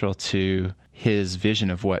central to his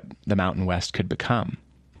vision of what the Mountain West could become.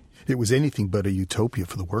 It was anything but a utopia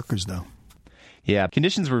for the workers, though. Yeah,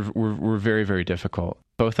 conditions were very, very difficult,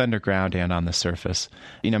 both underground and on the surface.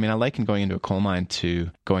 I liken going into a coal mine to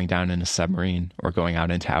going down in a submarine or going out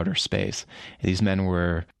into outer space. These men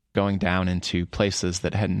were going down into places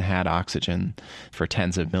that hadn't had oxygen for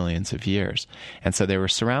tens of millions of years. And so they were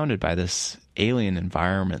surrounded by this alien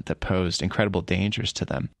environment that posed incredible dangers to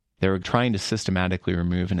them. They were trying to systematically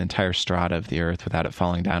remove an entire strata of the earth without it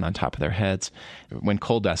falling down on top of their heads. When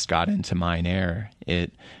coal dust got into mine air,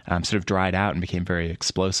 it sort of dried out and became very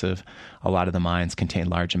explosive. A lot of the mines contained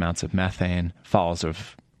large amounts of methane. Falls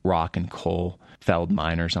of rock and coal felled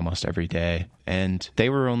miners almost every day. And they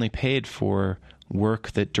were only paid for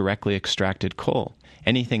work that directly extracted coal.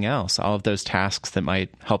 Anything else, all of those tasks that might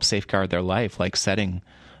help safeguard their life, like setting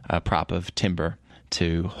a prop of timber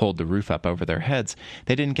to hold the roof up over their heads,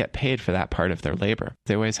 they didn't get paid for that part of their labor.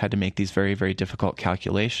 They always had to make these very, very difficult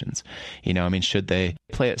calculations. Should they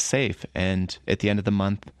play it safe and at the end of the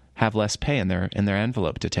month have less pay in their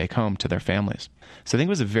envelope to take home to their families? So I think it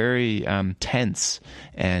was a very tense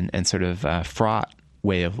and sort of fraught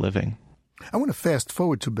way of living. I want to fast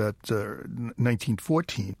forward to about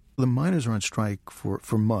 1914. The miners are on strike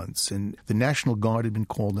for months, and the National Guard had been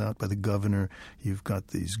called out by the governor. You've got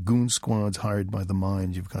these goon squads hired by the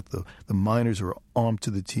mines. You've got the miners who are armed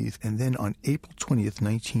to the teeth. And then on April 20th,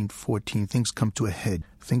 1914, things come to a head.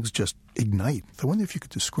 Things just ignite. I wonder if you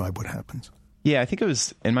could describe what happens. Yeah, I think it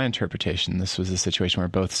was, in my interpretation, this was a situation where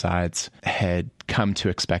both sides had come to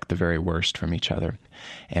expect the very worst from each other.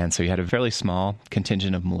 And so you had a fairly small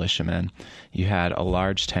contingent of militiamen. You had a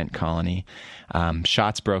large tent colony.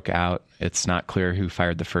 Shots broke out. It's not clear who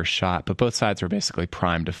fired the first shot, but both sides were basically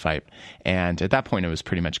primed to fight. And at that point, it was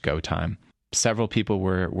pretty much go time. Several people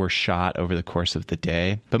were shot over the course of the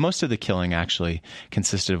day, but most of the killing actually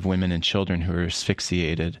consisted of women and children who were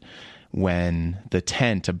asphyxiated when the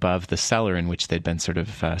tent above the cellar in which they'd been sort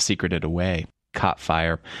of secreted away caught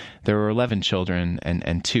fire. There were 11 children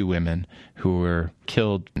and 2 women who were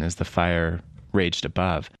killed as the fire raged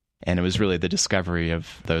above. And it was really the discovery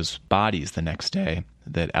of those bodies the next day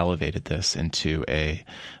that elevated this into a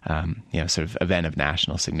sort of event of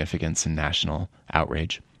national significance and national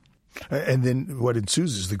outrage. And then what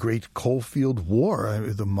ensues is the Great Coalfield War.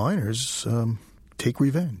 The miners take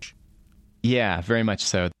revenge. Yeah, very much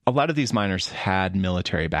so. A lot of these miners had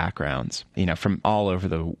military backgrounds. From all over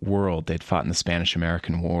the world, they'd fought in the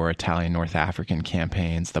Spanish-American War, Italian-North African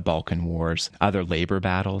campaigns, the Balkan Wars, other labor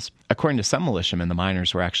battles. According to some militiamen, the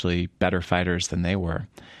miners were actually better fighters than they were.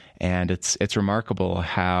 And it's remarkable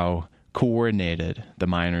how coordinated the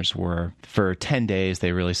miners were. For 10 days,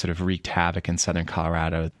 they really sort of wreaked havoc in southern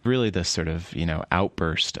Colorado. Really this sort of,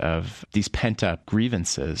 outburst of these pent-up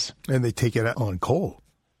grievances. And they take it out on coal.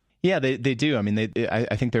 Yeah, they do. I mean,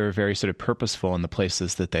 I think they were very sort of purposeful in the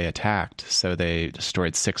places that they attacked. So they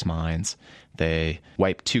destroyed 6 mines. They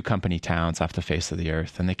wiped 2 company towns off the face of the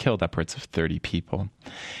earth, and they killed upwards of 30 people.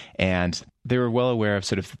 And they were well aware of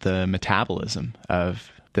sort of the metabolism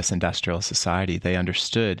of this industrial society. They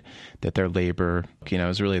understood that their labor, it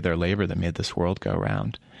was really their labor that made this world go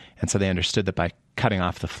round. And so they understood that by cutting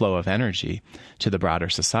off the flow of energy to the broader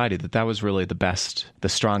society, that was really the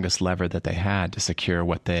strongest lever that they had to secure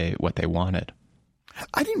what they wanted.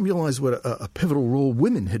 I didn't realize what a pivotal role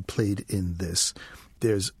women had played in this.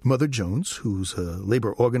 There's Mother Jones, who's a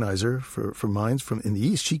labor organizer for mines in the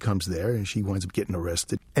East. She comes there, and she winds up getting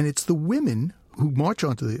arrested. And it's the women who march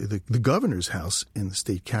onto the governor's house in the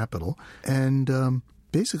state capitol and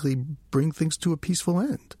basically bring things to a peaceful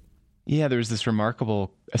end. Yeah, there was this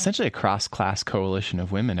remarkable, essentially a cross-class coalition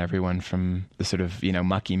of women, everyone from the sort of,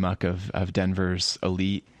 mucky-muck of Denver's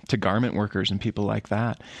elite to garment workers and people like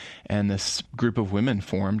that. And this group of women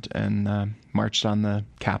formed and marched on the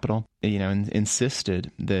Capitol, and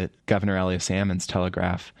insisted that Governor Elias Ammons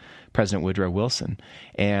telegraph President Woodrow Wilson.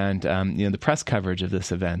 And, the press coverage of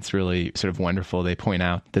this event's really sort of wonderful. They point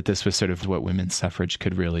out that this was sort of what women's suffrage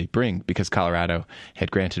could really bring, because Colorado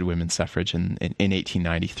had granted women's suffrage in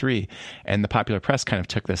 1893. And the popular press kind of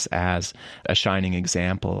took this as a shining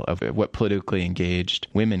example of what politically engaged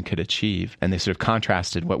women could achieve. And they sort of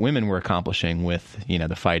contrasted what women were accomplishing with,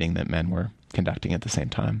 the fighting that men were conducting at the same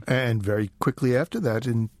time. And very quickly after that,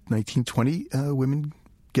 in 1920, women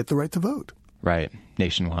get the right to vote. Right,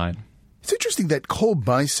 nationwide. It's interesting that coal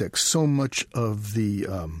bisects so much of the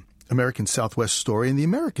American Southwest story and the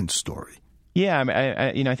American story. Yeah,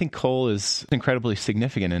 I think coal is incredibly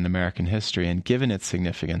significant in American history, and given its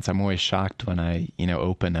significance, I'm always shocked when I,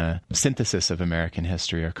 open a synthesis of American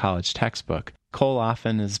history or college textbook. Coal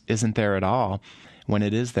often isn't there at all. When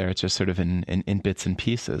it is there, it's just sort of in bits and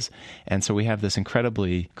pieces. And so we have this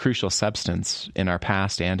incredibly crucial substance in our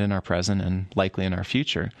past and in our present and likely in our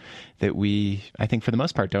future that we, I think for the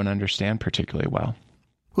most part, don't understand particularly well.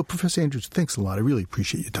 Well, Professor Andrews, thanks a lot. I really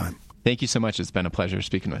appreciate your time. Thank you so much. It's been a pleasure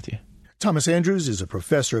speaking with you. Thomas Andrews is a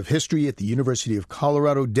professor of history at the University of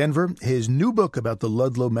Colorado, Denver. His new book about the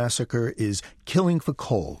Ludlow Massacre is Killing for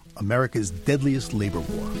Coal, America's Deadliest Labor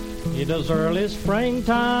War. It is early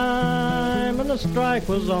springtime time and the strike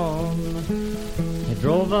was on. It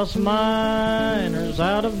drove us miners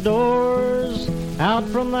out of doors, out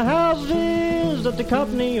from the houses that the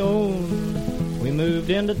company owned. We moved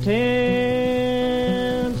into tents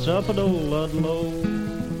up at old Ludlow.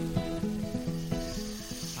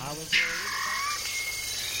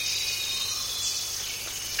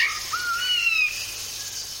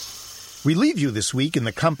 We leave you this week in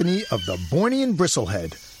the company of the Bornean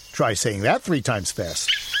bristlehead. Try saying that 3 times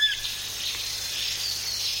fast.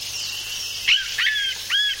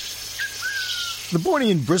 The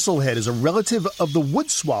Bornean bristlehead is a relative of the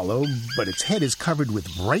wood swallow, but its head is covered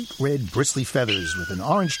with bright red bristly feathers with an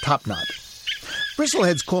orange topknot.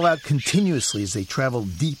 Bristleheads call out continuously as they travel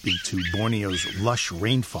deep into Borneo's lush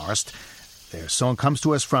rainforest. Their song comes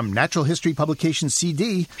to us from Natural History Publication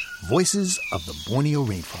CD, Voices of the Borneo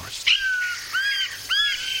Rainforest.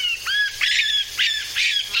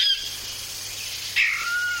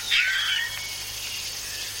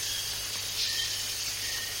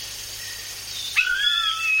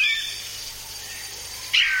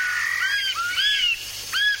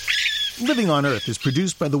 Living on Earth is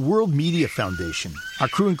produced by the World Media Foundation. Our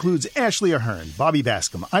crew includes Ashley Ahern, Bobby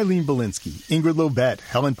Bascom, Eileen Belinsky, Ingrid Lobet,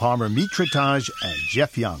 Helen Palmer, Mitra Taj, and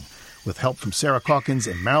Jeff Young, with help from Sarah Calkins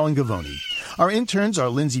and Marilyn Gavoni. Our interns are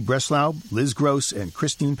Lindsay Breslau, Liz Gross, and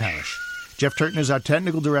Christine Parrish. Jeff Turton is our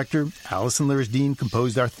technical director. Allison Lirisdean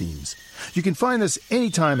composed our themes. You can find us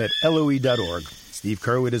anytime at LOE.org. Steve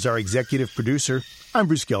Curwood is our executive producer. I'm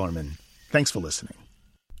Bruce Gellerman. Thanks for listening.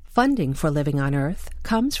 Funding for Living on Earth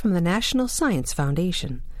comes from the National Science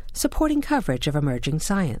Foundation, supporting coverage of emerging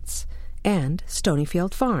science, and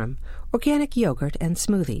Stonyfield Farm, organic yogurt and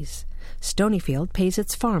smoothies. Stonyfield pays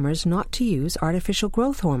its farmers not to use artificial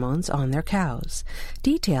growth hormones on their cows.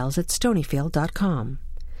 Details at stonyfield.com.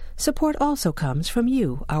 Support also comes from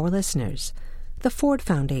you, our listeners, the Ford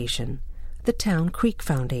Foundation, the Town Creek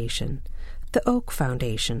Foundation, the Oak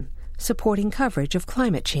Foundation, supporting coverage of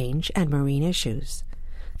climate change and marine issues,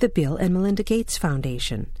 the Bill and Melinda Gates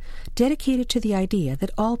Foundation, dedicated to the idea that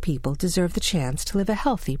all people deserve the chance to live a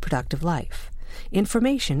healthy, productive life.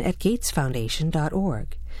 Information at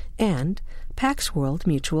gatesfoundation.org. And Pax World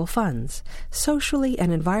Mutual Funds, socially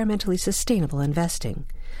and environmentally sustainable investing.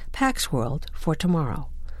 Pax World for tomorrow.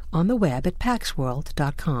 On the web at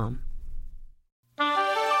paxworld.com.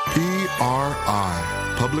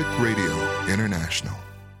 PRI, Public Radio International.